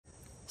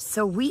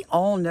So we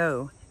all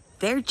know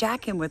they're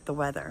jacking with the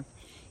weather.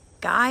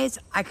 Guys,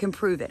 I can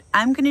prove it.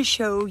 I'm going to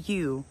show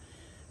you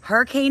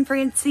Hurricane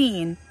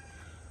Francine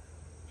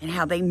and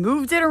how they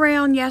moved it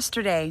around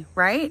yesterday,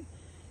 right?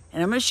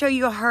 And I'm going to show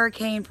you a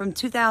hurricane from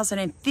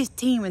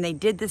 2015 when they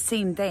did the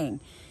same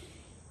thing.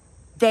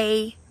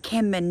 They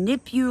can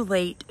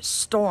manipulate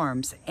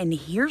storms, and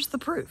here's the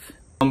proof.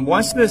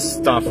 What's this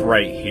stuff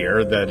right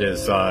here that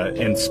is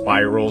in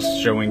spirals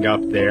showing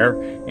up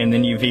there? And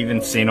then you've even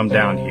seen them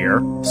down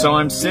here. So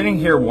I'm sitting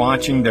here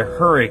watching the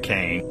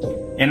hurricane,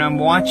 and I'm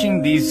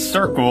watching these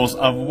circles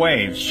of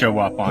waves show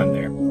up on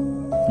there.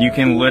 You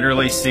can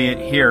literally see it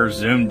here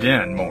zoomed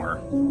in more.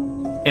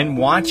 And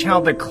watch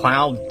how the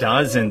cloud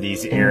does in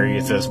these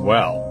areas as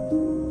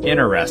well.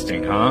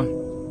 Interesting, huh?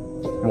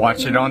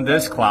 Watch it on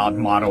this cloud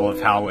model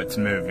of how it's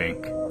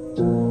moving.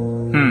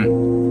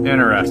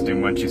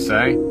 Interesting, wouldn't you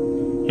say?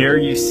 Here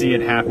you see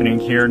it happening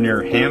here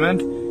near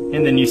Hammond,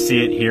 and then you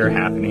see it here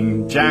happening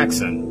in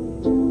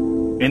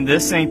Jackson. And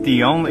this ain't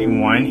the only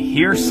one.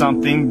 Here's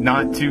something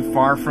not too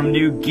far from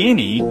New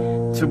Guinea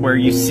to where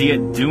you see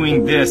it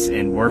doing this,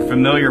 and we're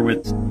familiar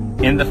with.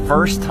 And the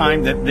first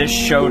time that this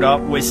showed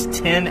up was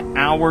 10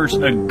 hours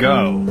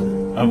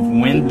ago of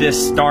when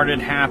this started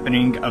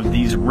happening, of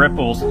these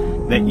ripples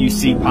that you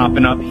see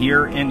popping up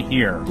here and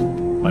here.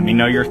 Let me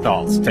know your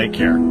thoughts. Take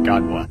care.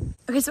 God bless.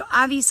 Okay, so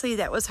obviously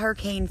that was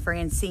Hurricane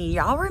Francine.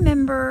 Y'all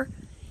remember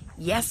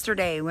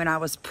yesterday when I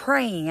was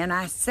praying and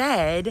I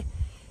said,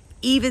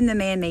 even the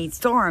man-made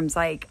storms,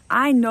 like,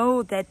 I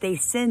know that they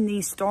send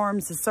these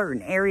storms to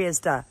certain areas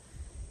to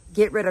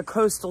get rid of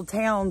coastal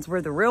towns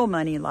where the real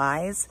money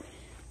lies,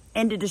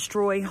 and to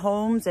destroy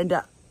homes, and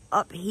to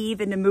upheave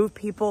and to move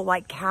people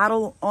like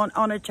cattle on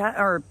a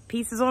or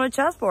pieces on a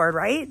chessboard,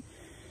 right?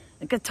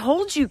 Like, I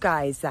told you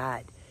guys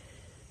that.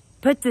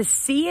 But to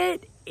see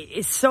it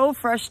is so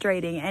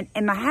frustrating.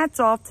 And my hat's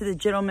off to the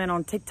gentleman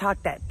on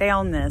TikTok that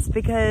found this,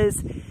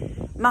 because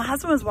my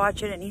husband was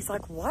watching it and he's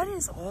like, what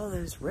is all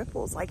those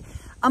ripples? Like,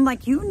 I'm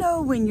like, you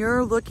know, when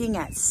you're looking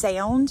at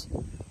sound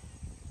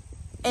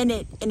and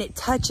it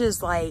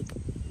touches like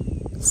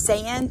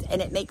sand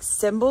and it makes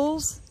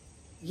symbols.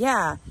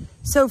 Yeah,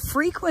 so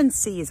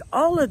frequencies,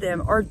 all of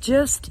them are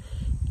just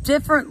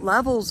different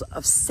levels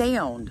of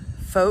sound,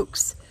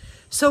 folks.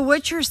 So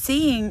what you're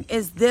seeing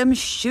is them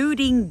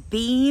shooting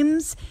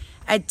beams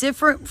at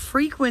different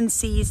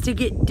frequencies to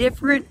get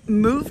different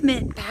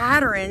movement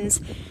patterns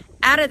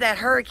out of that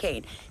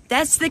hurricane.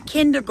 That's the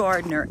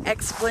kindergartner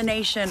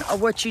explanation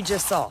of what you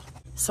just saw.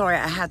 Sorry,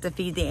 I have to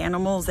feed the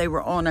animals. They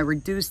were on a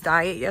reduced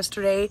diet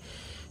yesterday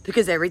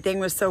because everything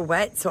was so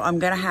wet, so I'm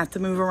gonna have to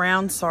move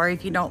around. Sorry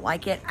if you don't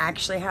like it. I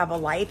actually have a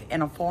life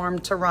and a farm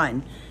to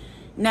run.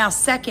 Now,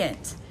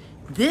 second,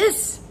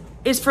 this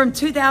is from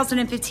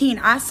 2015.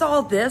 I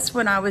saw this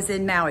when I was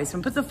in Maui, so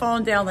I'm gonna put the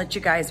phone down and let you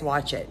guys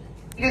watch it.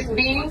 This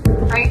beam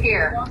right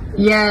here.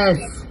 Yes.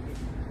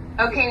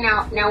 Okay,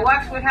 now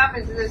watch what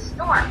happens to this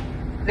storm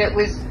that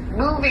was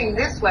moving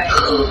this way.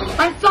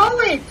 I saw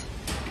it.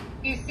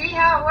 You see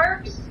how it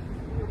works?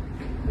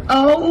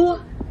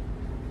 Oh.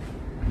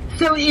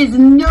 So it is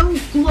no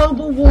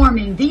global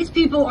warming. These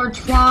people are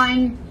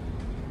trying,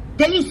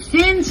 they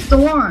send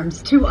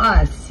storms to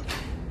us.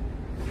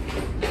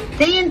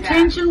 They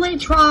intentionally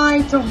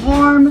try to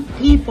harm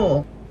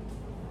people.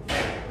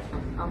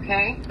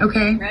 Okay.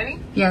 Okay. Ready?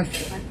 Yes.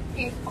 Let's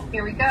see.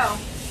 Here we go.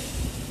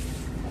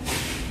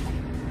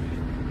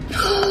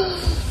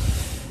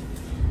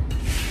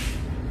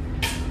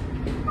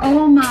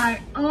 Oh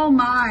my, oh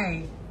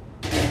my.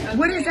 Okay.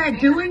 What is that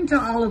doing to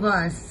all of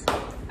us?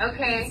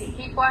 Okay,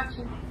 keep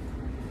watching.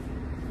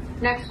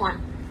 Next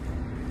one.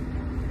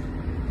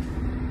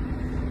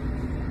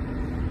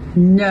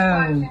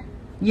 No.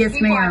 Yes,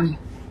 ma'am.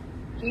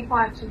 Keep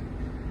watching.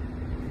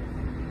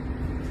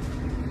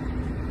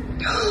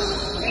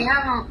 They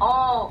have them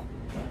all.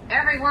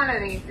 Every one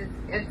of these.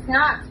 It's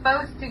not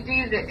supposed to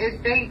do that.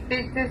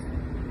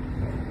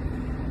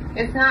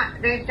 It's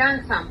not. They've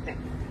done something.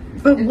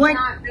 But what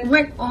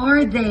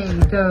are they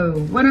though?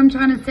 What I'm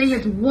trying to say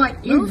is, what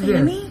is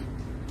this?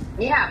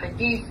 Yeah, but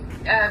these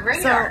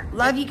radar. So,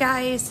 love you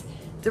guys.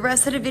 The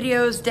rest of the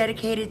video is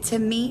dedicated to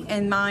me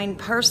and mine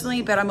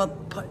personally, but I'm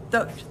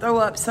gonna throw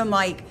up some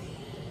like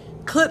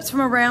clips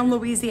from around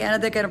Louisiana.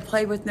 They're gonna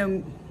play with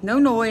no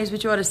noise,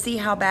 but you ought to see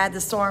how bad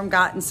the storm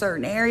got in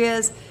certain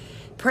areas.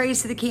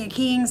 Praise to the King of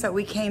Kings that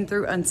we came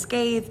through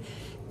unscathed.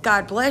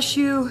 God bless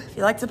you. If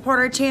you like to support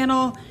our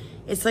channel,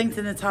 it's linked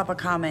in the top of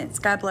comments.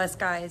 God bless,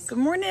 guys. Good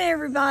morning,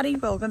 everybody.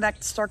 Welcome back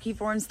to Starkey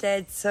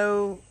Farmstead.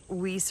 So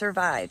we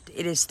survived.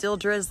 It is still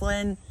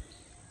drizzling.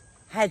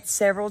 Had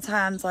several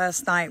times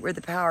last night where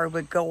the power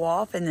would go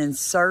off and then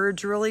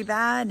surge really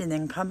bad and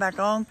then come back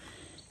on.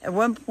 At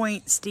one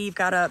point, Steve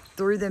got up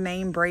through the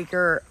main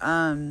breaker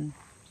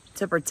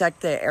to protect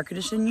the air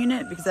conditioning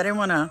unit because I didn't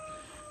want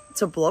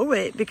to blow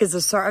it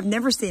because I've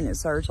never seen it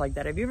surge like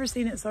that. Have you ever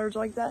seen it surge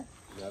like that?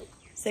 Nope.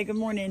 Say good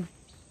morning.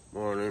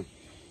 Morning.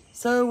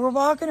 So we're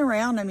walking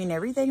around. I mean,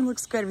 everything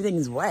looks good. Everything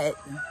is wet,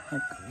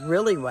 like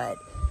really wet.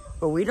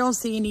 But we don't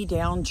see any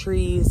down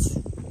trees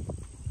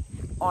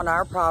on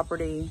our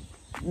property.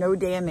 no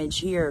damage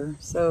here.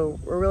 So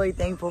we're really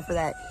thankful for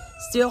that.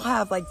 Still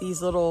have like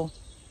these little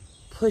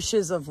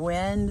pushes of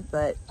wind,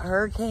 but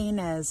hurricane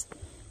has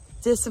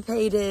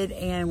dissipated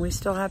and we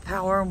still have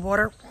power and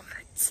water.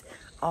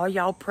 All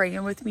y'all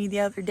praying with me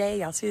the other day.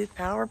 Y'all see the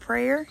power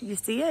prayer? You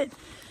see it?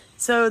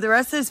 So the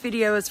rest of this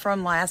video is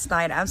from last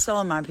night. I'm still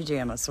in my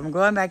pajamas, so I'm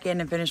going back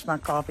in and finish my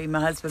coffee my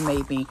husband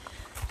made me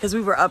because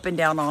we were up and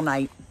down all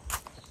night.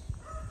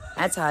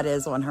 That's how it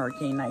is on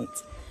hurricane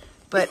nights.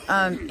 But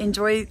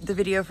enjoy the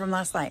video from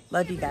last night.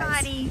 Love you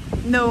guys.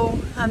 No,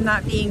 I'm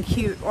not being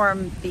cute or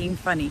I'm being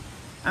funny.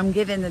 I'm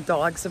giving the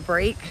dogs a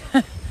break.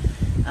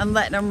 I'm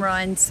letting them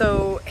run.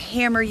 So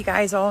Hammer, you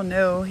guys all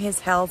know his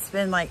health's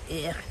been like,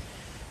 ugh.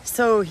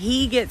 So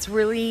he gets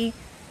really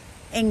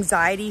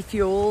anxiety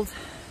fueled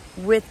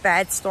with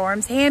bad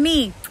storms.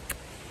 Hammy,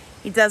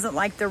 he doesn't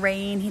like the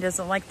rain. He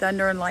doesn't like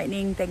thunder and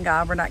lightning. Thank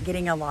God we're not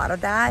getting a lot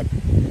of that.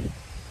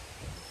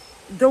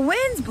 The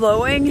wind's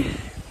blowing.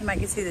 You might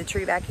can see the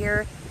tree back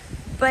here,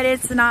 but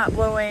it's not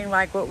blowing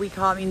like what we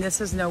call, I mean, this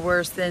is no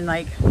worse than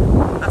like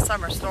a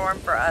summer storm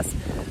for us,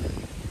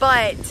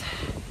 but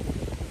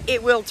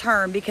it will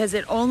turn because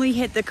it only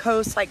hit the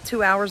coast like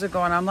 2 hours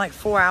ago and I'm like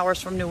 4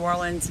 hours from New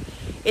Orleans.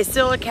 It's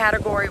still a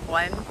category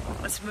 1.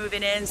 It's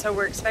moving in, so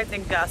we're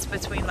expecting gusts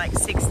between like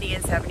 60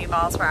 and 70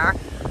 miles per hour,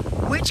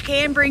 which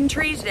can bring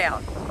trees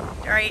down,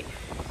 right?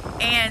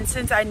 And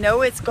since I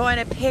know it's going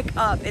to pick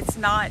up, it's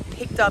not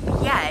picked up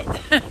yet.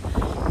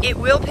 It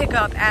will pick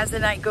up as the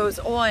night goes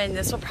on.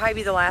 This will probably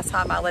be the last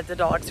time I let the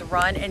dogs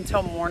run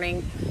until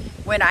morning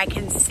when I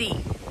can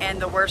see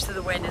and the worst of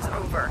the wind is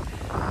over.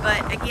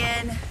 But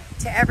again,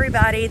 to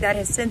everybody that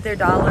has sent their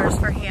dollars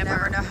for Hammer, I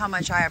never know how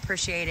much I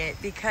appreciate it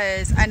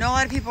because I know a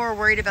lot of people are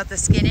worried about the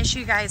skin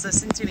issue. Guys,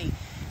 listen to me.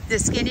 The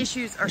skin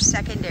issues are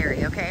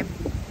secondary, okay?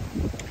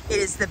 It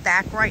is the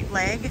back right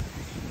leg.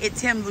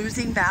 It's him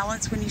losing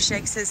balance when he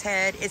shakes his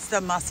head. It's the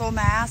muscle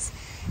mass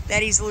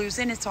that he's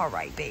losing. It's all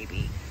right,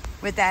 baby.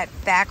 With that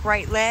back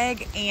right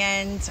leg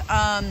and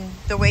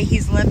the way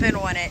he's limping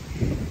on it,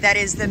 that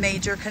is the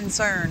major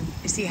concern.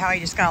 You see how he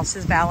just got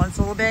his balance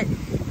a little bit?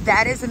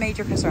 That is a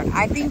major concern.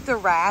 I think the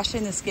rash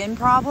and the skin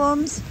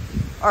problems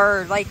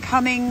are like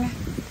coming,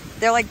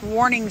 they're like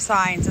warning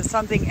signs that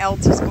something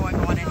else is going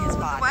on in his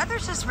body. The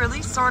weather's just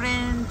really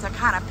starting to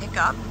kind of pick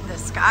up. The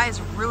sky's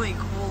really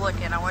cool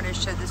looking. I wanted to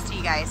show this to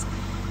you guys.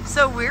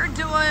 So we're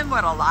doing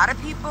what a lot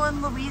of people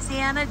in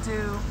Louisiana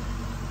do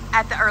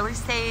at the early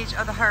stage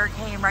of the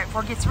hurricane, right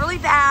before it gets really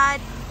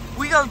bad.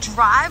 We go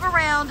drive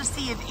around to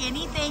see if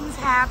anything's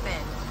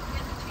happened.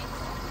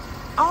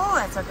 Oh,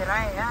 that's a good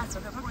idea. Yeah, that's a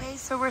good point. Okay,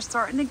 so we're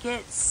starting to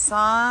get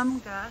some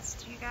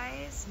gusts, you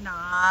guys.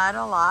 Not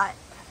a lot.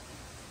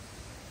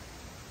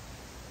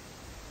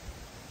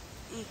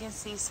 You can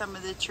see some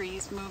of the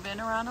trees moving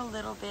around a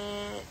little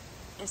bit.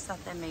 It's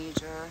nothing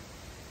major.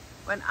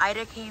 When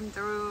Ida came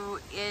through,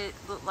 it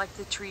looked like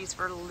the trees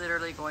were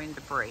literally going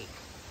to break.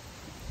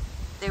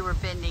 They were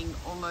bending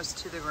almost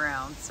to the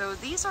ground. So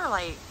these are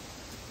like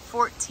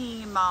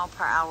 14 mile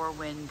per hour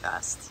wind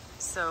gusts.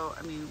 So,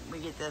 I mean, we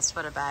get this,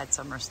 what a bad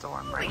summer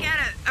storm, right? We got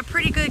a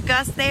pretty good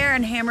gust there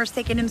and Hammer's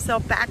taking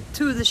himself back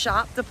to the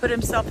shop to put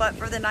himself up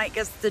for the night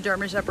because the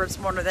German Shepherd's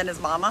smarter than his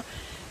mama.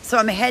 So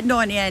I'm heading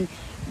on in,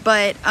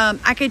 but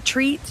I could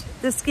treat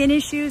the skin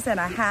issues and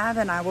I have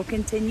and I will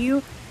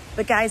continue.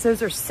 But guys,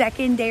 those are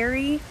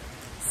secondary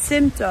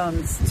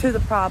symptoms to the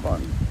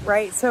problem,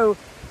 right? So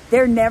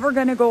they're never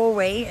gonna go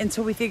away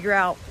until we figure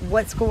out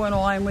what's going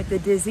on with the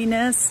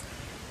dizziness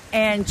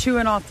and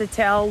chewing off the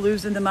tail,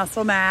 losing the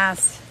muscle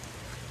mass,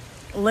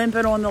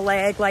 limping on the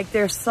leg. Like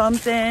there's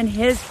something,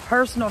 his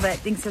personal vet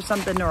thinks there's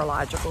something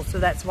neurological. So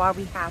that's why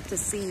we have to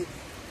see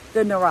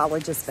the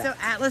neurologist vet. So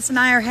Atlas and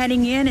I are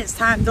heading in. It's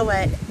time to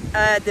let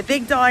the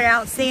big dog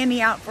out,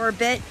 Sammy out for a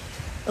bit.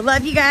 I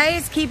love you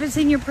guys. Keep us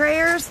in your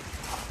prayers.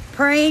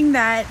 Praying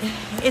that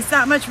it's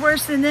not much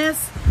worse than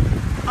this.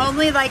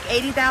 Only like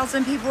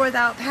 80,000 people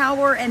without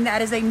power, and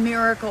that is a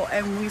miracle,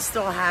 and we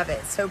still have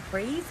it. So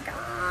praise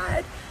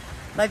God.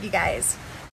 Love you guys.